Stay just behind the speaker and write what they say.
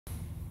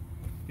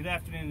Good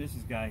afternoon, this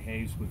is Guy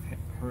Hayes with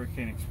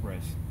Hurricane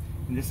Express.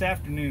 And this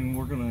afternoon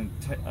we're going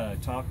to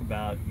talk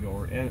about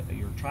your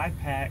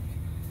TriPac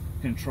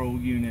control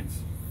units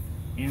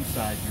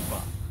inside your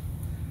box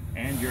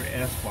and your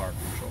S-bar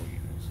control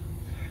units.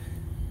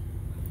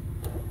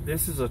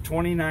 This is a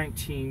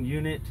 2019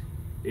 unit.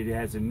 It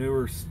has a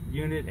newer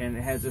unit and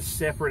it has a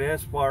separate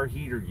S-bar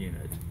heater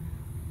unit.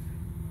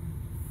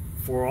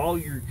 For all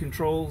your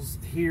controls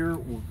here,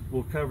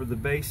 we'll cover the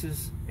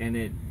bases, and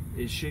it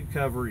should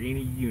cover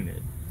any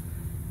unit.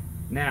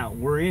 Now,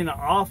 we're in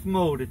off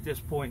mode at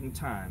this point in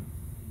time,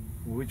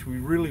 which we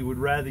really would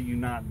rather you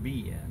not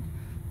be in.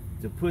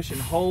 To push and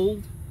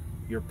hold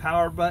your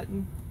power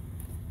button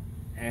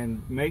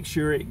and make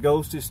sure it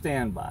goes to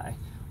standby.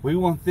 We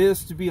want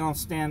this to be on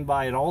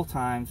standby at all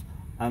times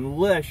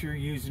unless you're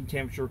using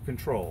temperature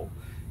control.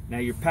 Now,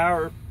 your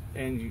power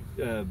and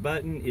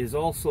button is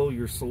also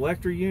your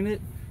selector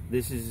unit.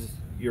 This is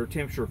your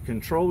temperature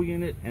control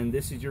unit, and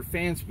this is your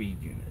fan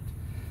speed unit.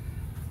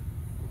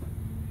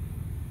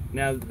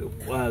 Now,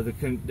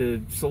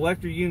 the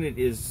selector unit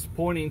is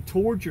pointing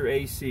towards your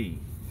AC.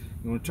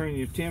 You want to turn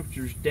your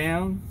temperatures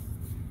down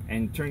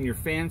and turn your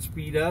fan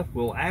speed up.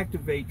 We'll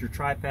activate your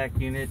TriPac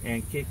unit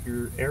and kick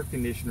your air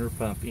conditioner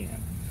pump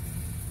in.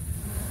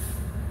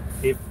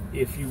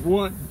 If you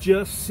want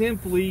just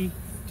simply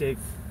to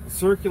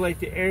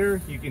circulate the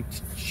air, you can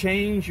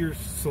change your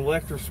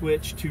selector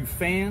switch to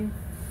fan,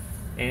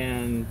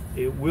 and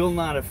it will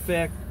not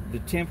affect the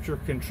temperature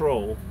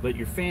control, but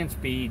your fan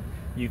speed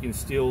you can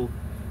still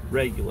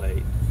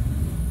regulate.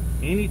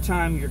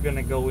 Anytime you're going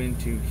to go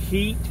into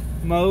heat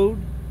mode,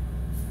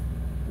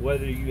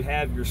 whether you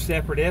have your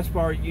separate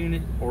S-bar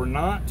unit or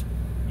not,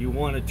 you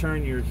want to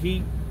turn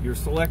your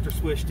selector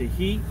switch to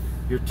heat,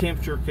 your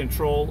temperature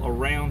control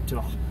around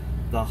to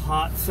the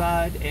hot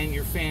side, and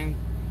your fan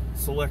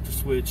selector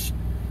switch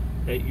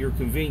at your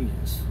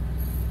convenience.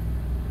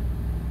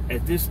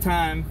 At this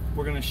time,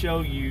 we're going to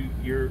show you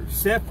your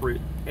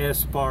separate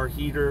S-bar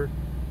heater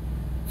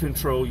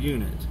control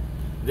unit.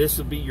 This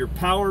will be your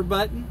power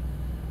button,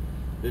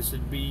 this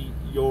would be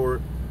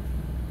your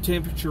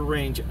temperature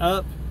range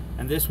up,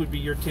 and this would be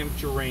your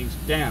temperature range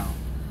down.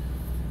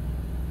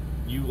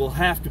 You will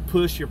have to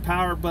push your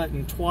power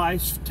button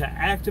twice to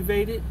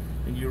activate it,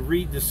 and you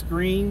read the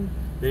screen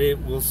that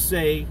it will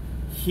say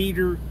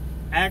heater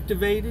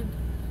activated,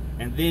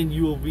 and then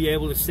you will be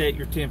able to set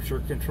your temperature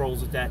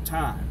controls at that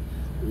time.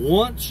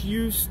 Once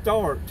you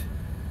start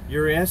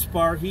your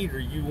S-bar heater,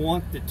 you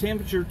want the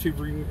temperature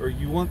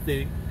you want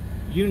the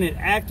unit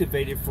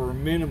activated for a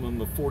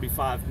minimum of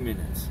 45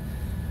 minutes.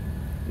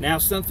 Now,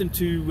 something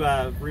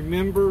to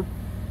remember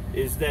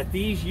is that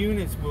these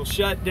units will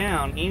shut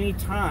down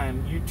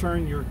anytime you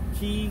turn your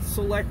key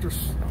selector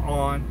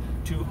on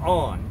to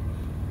on.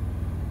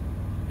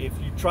 If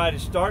you try to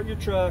start your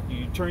truck,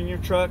 you turn your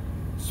truck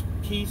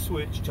key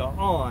switch to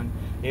on,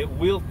 it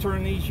will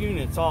turn these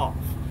units off.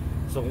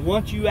 So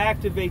once you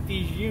activate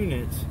these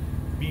units,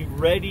 be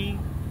ready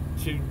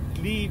to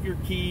leave your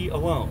key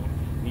alone.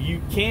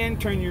 You can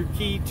turn your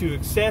key to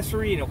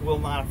accessory and it will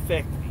not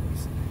affect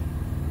these.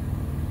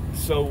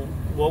 So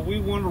what we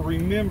want to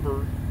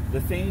remember,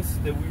 the things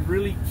that we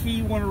really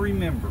want to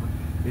remember,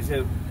 is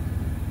that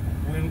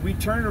when we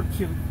turn our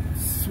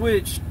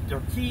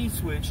key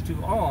switch to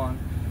on,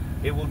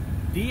 it will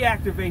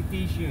deactivate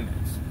these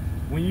units.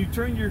 When you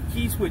turn your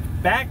key switch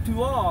back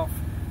to off,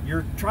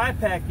 your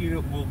TriPac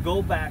unit will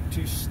go back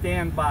to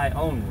standby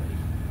only.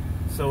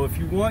 So if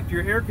you want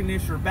your air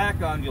conditioner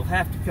back on, you'll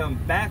have to come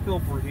back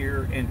over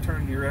here and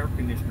turn your air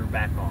conditioner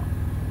back on.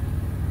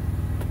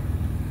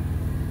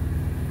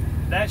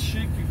 That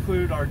should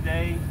conclude our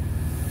day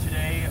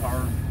today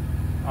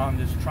on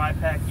this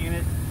TriPac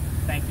unit.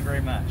 Thank you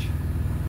very much.